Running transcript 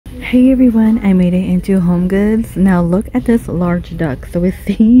Hey everyone, I made it into Homegoods. Now look at this large duck. So we've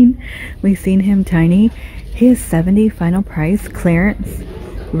seen him tiny. He is 70 final price clearance.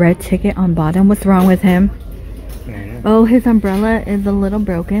 Red ticket on bottom. What's wrong with him? Oh, his umbrella is a little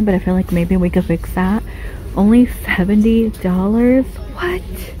broken, but I feel like maybe we could fix that. Only $70. What?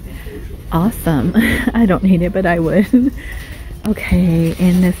 Awesome. I don't need it, but I would. Okay,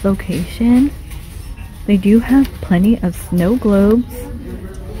 in this location, they do have plenty of snow globes.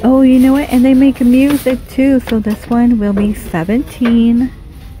 Oh, you know what? And they make music too. So this one will be 17.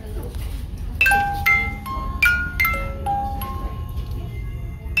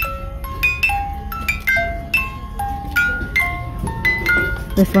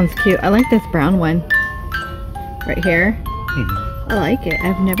 This one's cute. I like this brown one right here. I like it.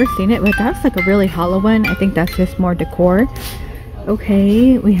 I've never seen it, but that's like a really hollow one. I think that's just more decor.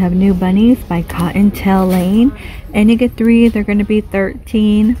 Okay, we have New Bunnies by Cottontail Lane, and you get 3. They're going to be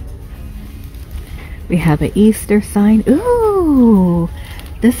 13. We have an Easter sign. Ooh,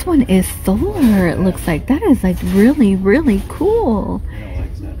 this one is solar. It looks like that is like really cool.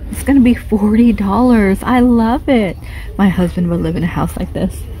 It's going to be $40. I love it. My husband would live in a house like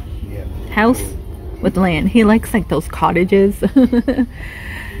this. House with land. He likes like those cottages.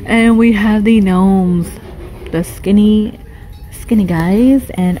 And we have the gnomes, the skinny guys.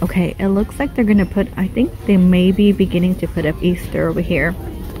 And okay, it looks like they're gonna put, I think they may be beginning to put up Easter over here.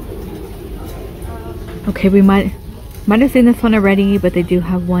 Okay, we might have seen this one already, but they do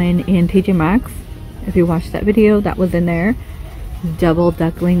have one in TJ Maxx. If you watched that video, that was in there. Double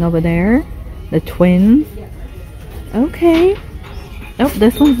duckling over there, the twins. Okay. Oh,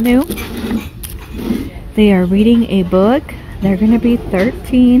 this one's new. They are reading a book. They're gonna be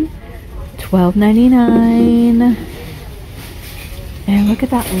 13, $12.99. And look at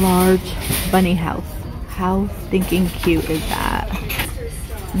that large bunny house. How stinking cute is that?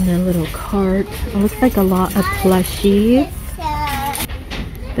 And a little cart. It looks like a lot of plushies.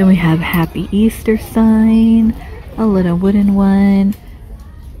 Then we have Happy Easter sign. A little wooden one.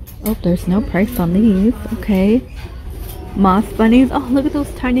 Oh, there's no price on these. Okay. Moss bunnies. Oh, look at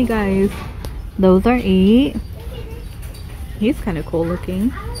those tiny guys. Those are 8. He's kind of cool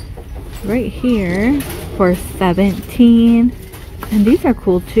looking. Right here for 17. And these are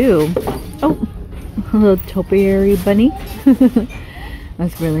cool too. Oh, a little topiary bunny.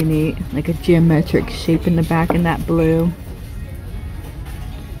 That's really neat. Like a geometric shape in the back in that blue.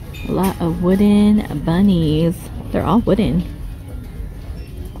 A lot of wooden bunnies. They're all wooden.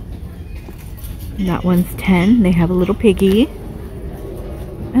 That one's 10. They have a little piggy.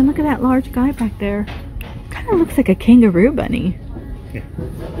 And look at that large guy back there. Kind of looks like a kangaroo bunny. Yeah.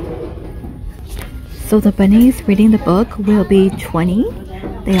 So the bunnies reading the book will be 20.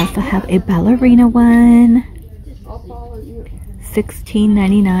 They also have a ballerina one.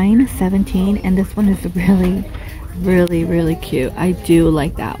 $16.99, 17. And this one is really cute. I do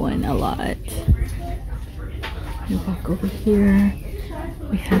like that one a lot. We walk over here.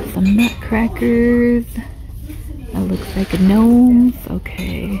 We have some nutcrackers. That looks like gnomes.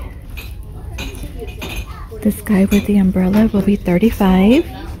 Okay. This guy with the umbrella will be 35.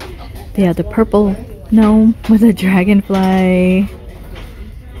 They have the purple gnome with a dragonfly.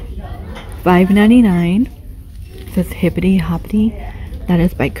 $5.99. It says Hippity Hoppity. That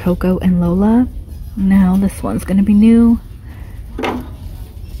is by Coco and Lola. Now this one's gonna be new. Let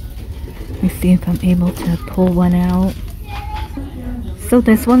me see if I'm able to pull one out. So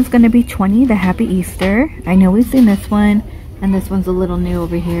this one's gonna be 20, the Happy Easter. I know we've seen this one, and this one's a little new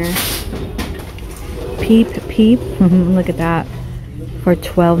over here. Peep Peep. Look at that. For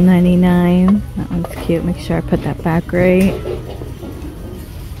 $12.99. That one's cute. Make sure I put that back right.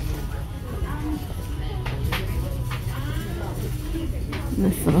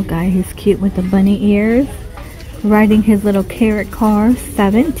 This little guy, he's cute with the bunny ears. Riding his little carrot car,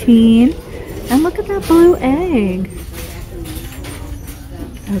 17. And look at that blue egg.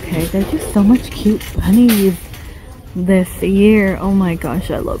 Okay, there's just so much cute bunnies this year. Oh my gosh,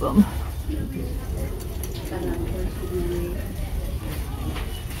 I love them.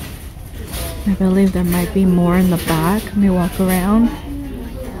 I believe there might be more in the back. Let me walk around.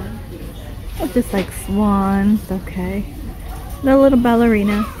 Oh, just like swans. Okay. The little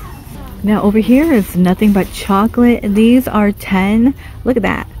ballerina. Now over here is nothing but chocolate. These are 10. Look at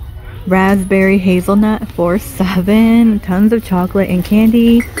that. Raspberry hazelnut for 7. Tons of chocolate and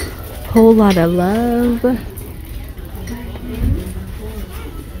candy. Whole lot of love.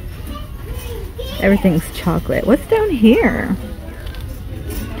 Everything's chocolate. What's down here?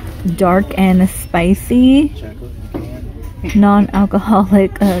 Dark and spicy.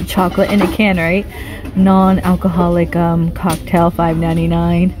 Non-alcoholic chocolate in a can, right? Non-alcoholic cocktail,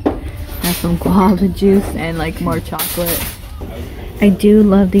 $5.99. Have some guava juice and like more chocolate. I do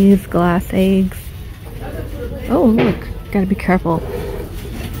love these glass eggs. Oh look, gotta be careful.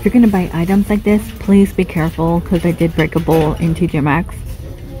 If you're gonna buy items like this, please be careful, because I did break a bowl in TJ Maxx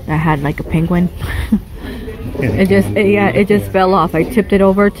that had like a penguin. It just fell off. I tipped it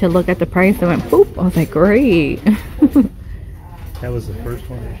over to look at the price and went boop. I was like, great. That was the first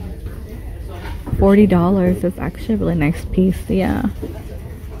one. $40. It's actually a really nice piece. Yeah.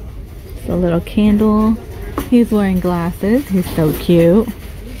 It's a little candle. He's wearing glasses. He's so cute.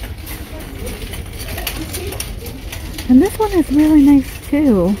 And this one is really nice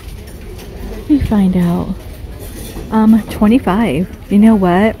too. Let me find out. 25. You know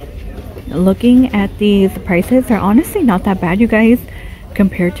what? Looking at these prices, they're honestly not that bad, you guys,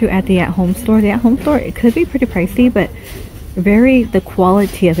 compared to at the at-home store. The at-home store, it could be pretty pricey, but the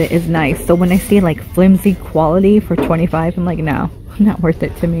quality of it is nice. So when I see like flimsy quality for 25, I'm like, no, not worth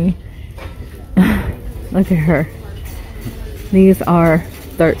it to me. Look at her. These are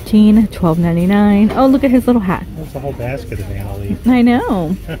 $13, $12.99. Oh, look at his little hat. That's a whole basket of Annalie. I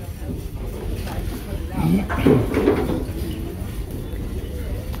know.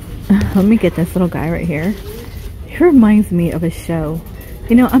 Let me get this little guy right here. He reminds me of a show.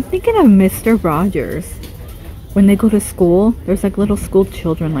 You know, I'm thinking of Mr. Rogers. When they go to school, there's like little school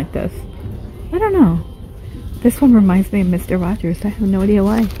children like this. I don't know. This one reminds me of Mr. Rogers. I have no idea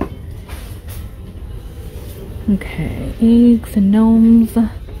why. Okay, eggs and gnomes.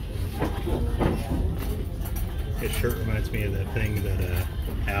 His shirt reminds me of that thing that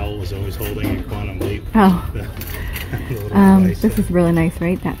Al was always holding in Quantum Leap. Oh. This is really nice,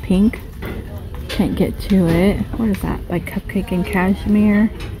 right? That pink. Can't get to it. What is that? Like Cupcake and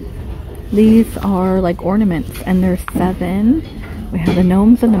Cashmere. These are like ornaments, and they're $7. We have the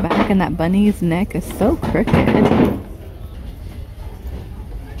gnomes in the back, and that bunny's neck is so crooked.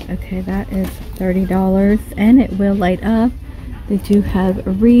 Okay, that is $30, and it will light up. They do have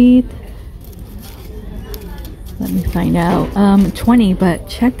a wreath. Let me find out. 20, but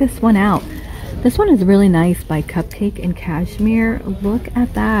check this one out. This one is really nice by Cupcake and Cashmere. Look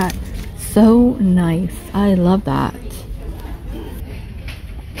at that. So nice. I love that.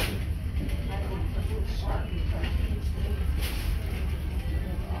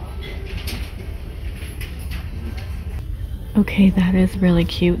 Okay, that is really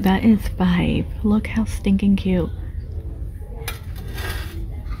cute. That is $5. Look how stinking cute.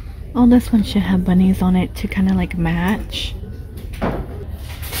 Oh, this one should have bunnies on it to kind of like match.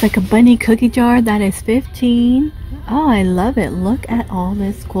 It's like a bunny cookie jar. That is $15. Oh, I love it. Look at all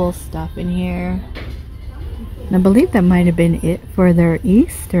this cool stuff in here. And I believe that might have been it for their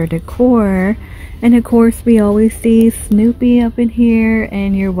Easter decor. And of course, we always see Snoopy up in here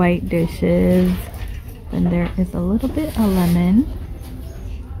and your white dishes. And there is a little bit of lemon.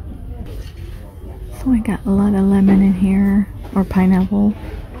 So I got a lot of lemon in here, or pineapple.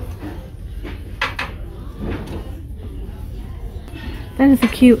 That is a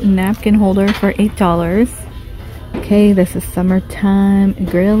cute napkin holder for $8. Okay, this is summertime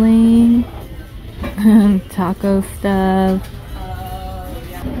grilling, taco stuff.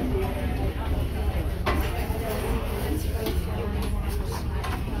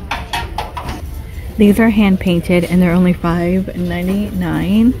 These are hand painted and they're only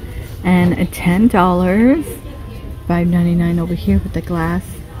 $5.99 and $10. $5.99 over here with the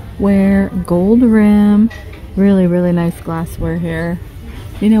glassware, gold rim. Really, really nice glassware here.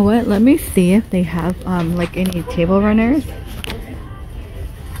 You know what? Let me see if they have like any table runners.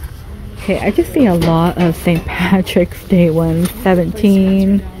 Okay, I just see a lot of St. Patrick's Day ones.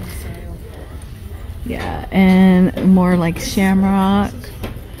 17. Yeah, and more like shamrock.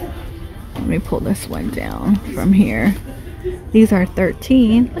 Let me pull this one down from here. These are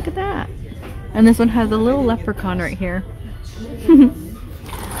 13. Look at that. And this one has a little leprechaun right here.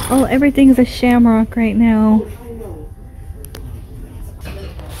 Oh, everything's a shamrock right now.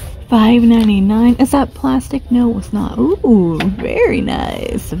 $5.99. Is that plastic? No, it's not. Ooh, very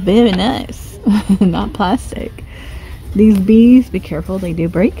nice. Very nice. Not plastic. These bees, be careful, they do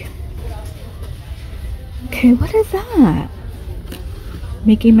break. Okay, what is that?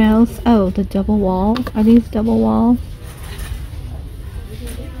 Mickey Mouse. Oh, the double wall. Are these double wall?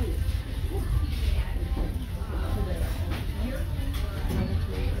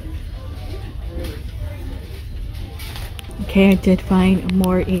 Okay, I did find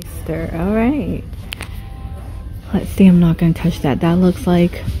more Easter. Alright. Let's see, I'm not going to touch that. That looks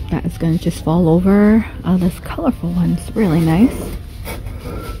like that is going to just fall over. Oh, this colorful one's really nice.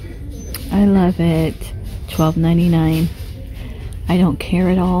 I love it. $12.99. I don't care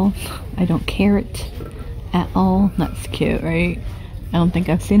at all. I don't care it at all. That's cute, right? I don't think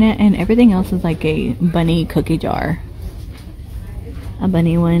I've seen it. And everything else is like a bunny cookie jar. A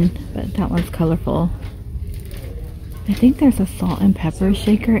bunny one, but that one's colorful. I think there's a salt and pepper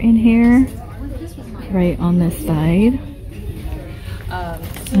shaker in here. Right on this side.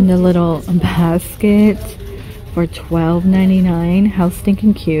 And a little basket for $12.99. How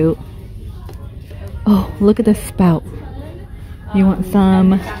stinking cute. Oh, look at the spout. You want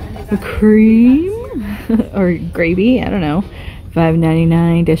some cream or gravy? I don't know.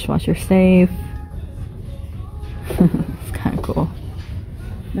 $5.99, dishwasher safe. It's kind of cool.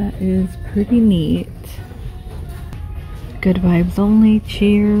 That is pretty neat. Good vibes only.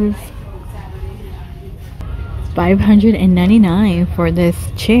 Cheers. $599 for this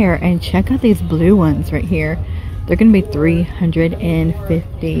chair, and check out these blue ones right here. They're gonna be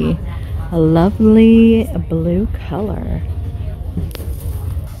 $350. A lovely blue color.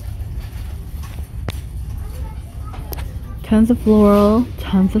 Tons of floral,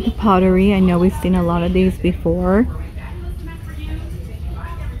 tons of the pottery. I know we've seen a lot of these before.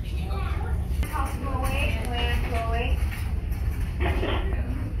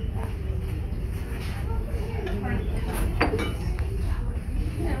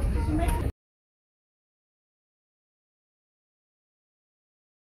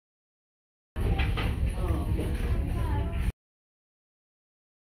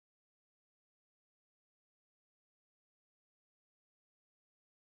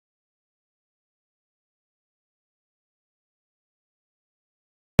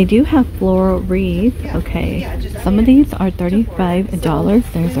 They do have floral wreaths. Okay, some of these are $35.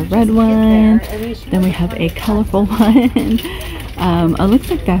 There's a red one. Then we have a colorful one. It looks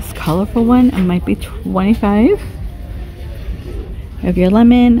like that's colorful one. It might be $25. We have your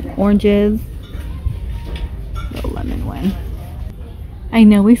lemon, oranges. The lemon one. I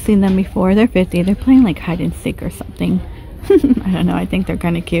know we've seen them before. They're $50. They're playing like hide and seek or something. I don't know. I think they're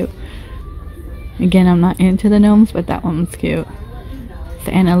kind of cute. Again, I'm not into the gnomes, but that one's cute. It's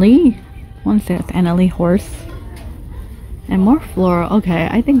Anna Lee. I want to say it's Anna Lee horse. And more floral. Okay,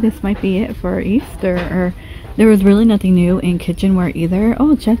 I think this might be it for Easter. Or there was really nothing new in kitchenware either.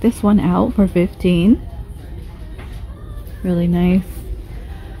 Oh, check this one out for $15. Really nice.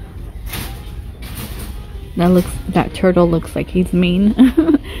 That turtle looks like he's mean.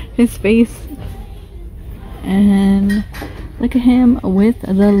 His face. And look at him with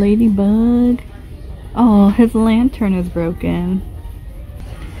the ladybug. Oh, his lantern is broken.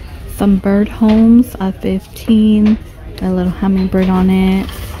 Some bird homes at $15. A little hummingbird on it.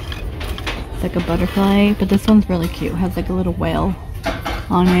 It's like a butterfly, but this one's really cute. It has like a little whale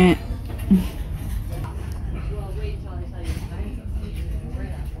on it.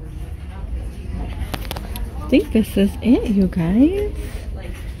 I think this is it, you guys.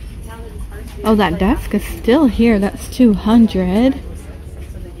 Oh, that desk is still here. That's $200.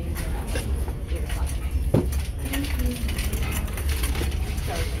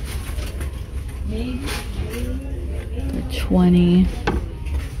 $20.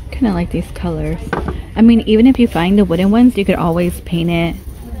 Kind of like these colors. I mean, even if you find the wooden ones, you could always paint it.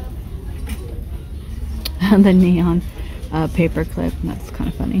 The neon paper clip. That's kind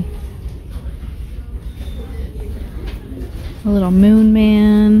of funny. A little moon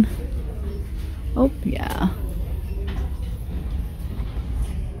man. Oh, yeah.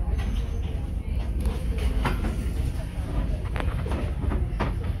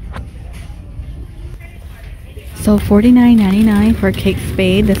 So $49.99 for a cake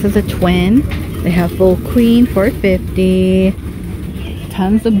spade. This is a twin. They have full queen for $50.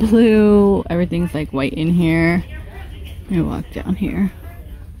 Tons of blue. Everything's like white in here. Let me walk down here.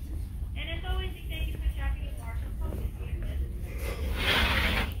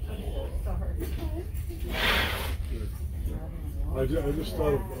 I just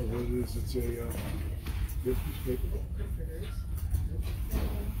thought of what it is. It's a business paper.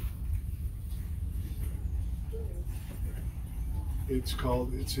 It's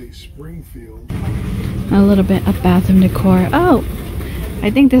a Springfield. A little bit of bathroom decor. Oh,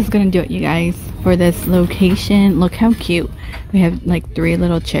 I think this is gonna do it, you guys, for this location. Look how cute. We have like 3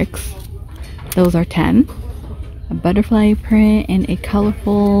 little chicks. Those are 10. A butterfly print and a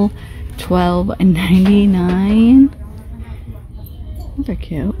colorful $12.99. Those are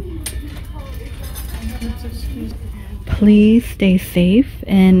cute. Please stay safe,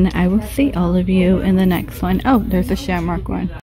 and I will see all of you in the next one. Oh, there's a shamrock one.